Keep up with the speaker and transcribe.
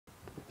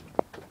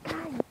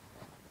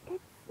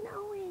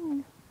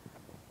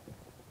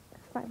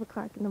5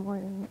 o'clock in the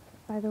morning,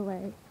 by the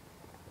way,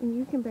 and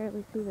you can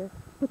barely see this,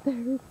 but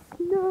there is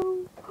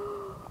snow.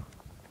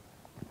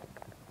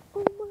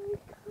 Oh my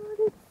god,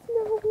 it's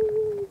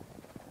snowing.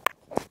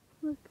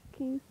 Look,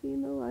 can you see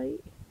in the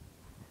light?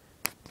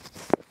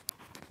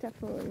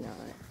 Definitely not.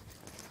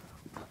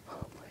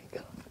 Oh my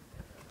god.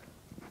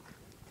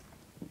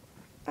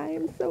 I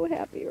am so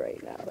happy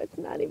right now. It's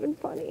not even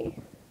funny.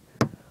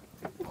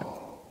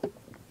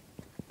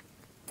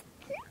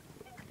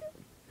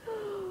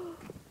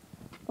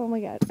 Oh my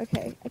god.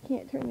 Okay, I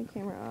can't turn the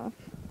camera off.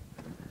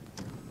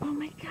 Oh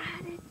my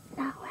god, it's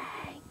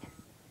snowing.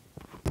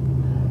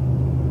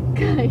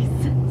 Guys,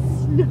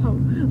 snow.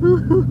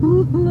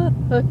 Look.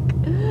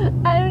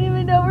 I don't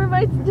even know where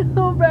my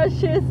snow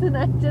brush is, and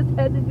I just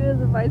had to do this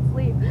in my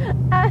sleep.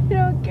 I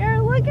don't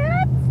care. Look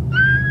at it.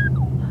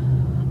 Snow.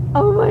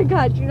 Oh my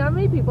god. Do you know how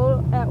many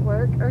people at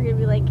work are going to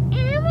be like,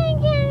 oh my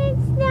god,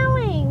 it's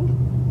snowing.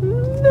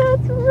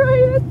 That's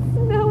right, it's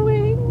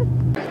snowing.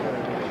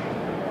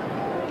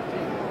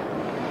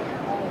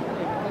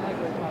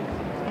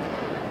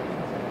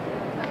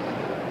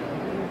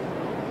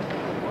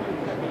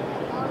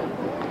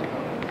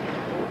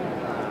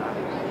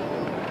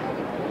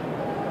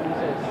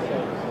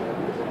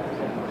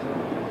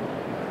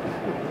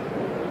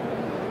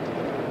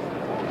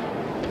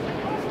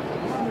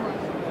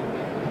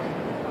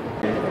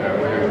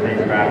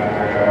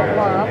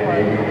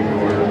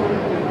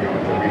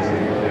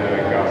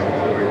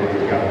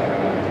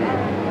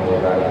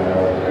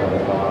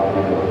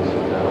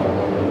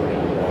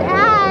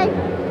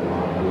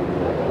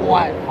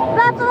 What?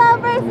 Buffalo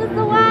versus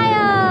the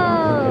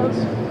Wild!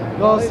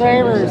 Go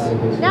Sabres!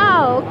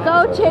 No,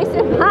 go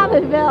Jason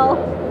Pominville!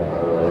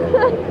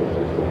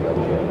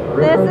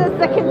 This is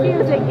the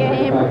confusing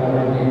game.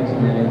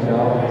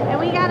 And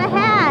we got a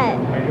hat!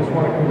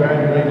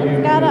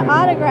 It's got an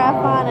autograph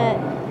on it.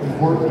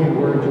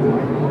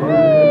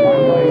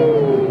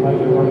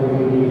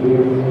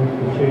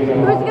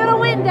 Who's gonna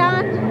win,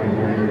 Don?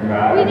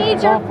 We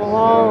need your...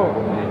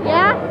 Buffalo!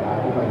 Yeah?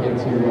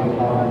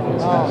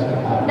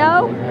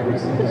 No?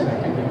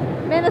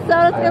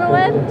 Minnesota's gonna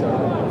win?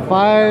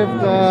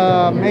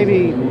 5,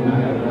 maybe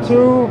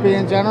 2,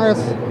 being generous.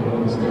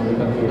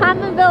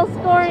 Pominville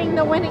scoring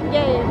the winning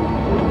game.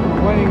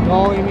 Winning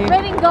goal, you mean?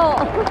 Winning goal.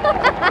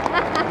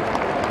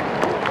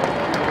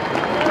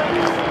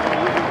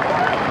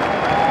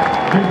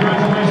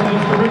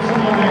 Congratulations to Rich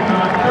Slovic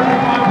on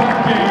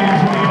 3,500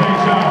 games in the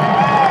NHL.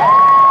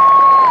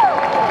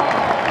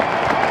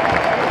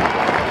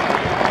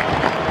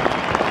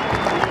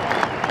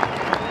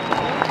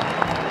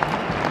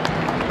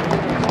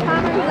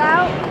 Palmer's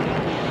out.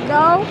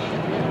 No.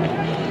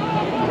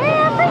 Hey,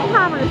 I think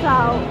Palmer's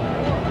out.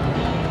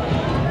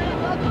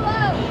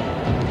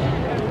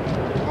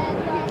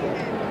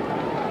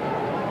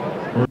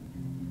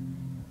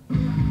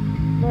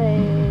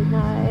 Late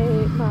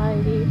night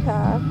mighty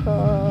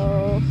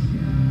taco.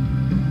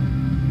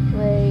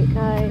 Late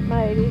night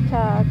mighty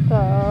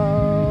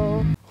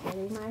taco.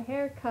 Getting my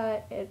hair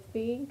cut. It's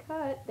being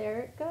cut. There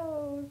it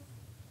goes.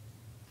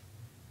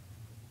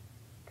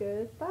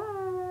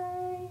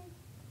 Goodbye.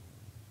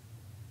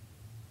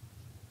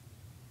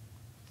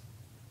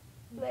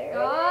 There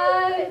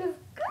it is.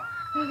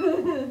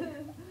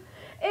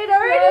 It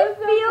already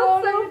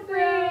feels so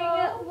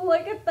freeing.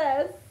 Look at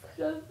this.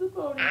 Just the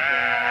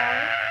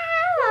ponytail.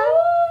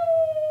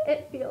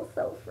 It feels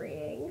so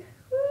freeing.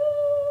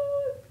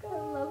 I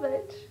love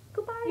it.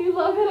 Goodbye. You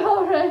love it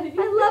already.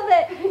 I love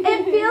it.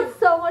 It feels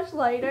so much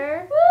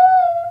lighter.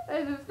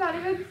 And it's not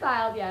even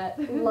styled yet.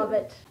 Love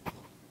it.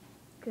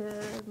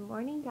 Good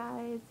morning,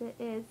 guys. It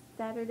is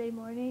Saturday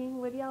morning.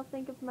 What do y'all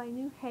think of my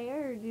new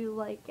hair? Do you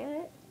like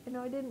it? I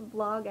know I didn't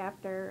vlog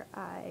after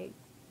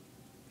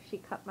she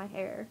cut my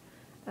hair.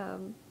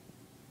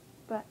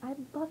 But I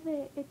love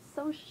it. It's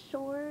so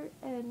short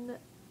and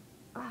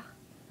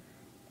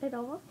it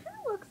almost kind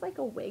of looks like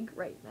a wig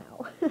right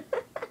now.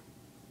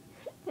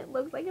 It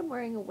looks like I'm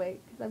wearing a wig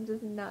because I'm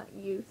just not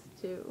used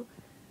to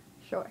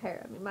short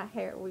hair. I mean, my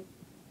hair was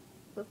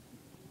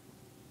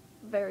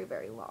very,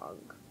 very long.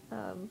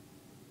 I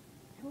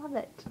love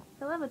it.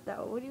 I love it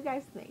though. What do you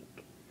guys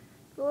think?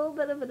 It's a little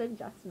bit of an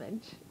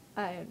adjustment.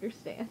 I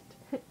understand.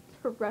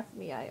 Trust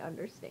me, I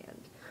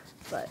understand.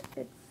 But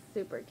it's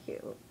super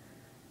cute.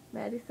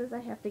 Maddie says I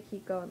have to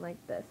keep going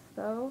like this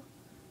though,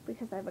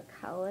 because I have a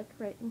colic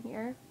right in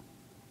here.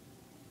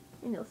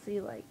 And you'll see,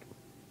 like,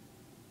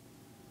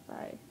 if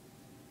I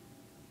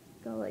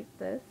go like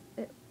this,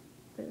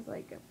 there's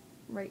like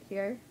right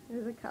here,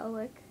 there's a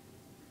colic.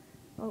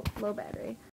 Oh, low battery.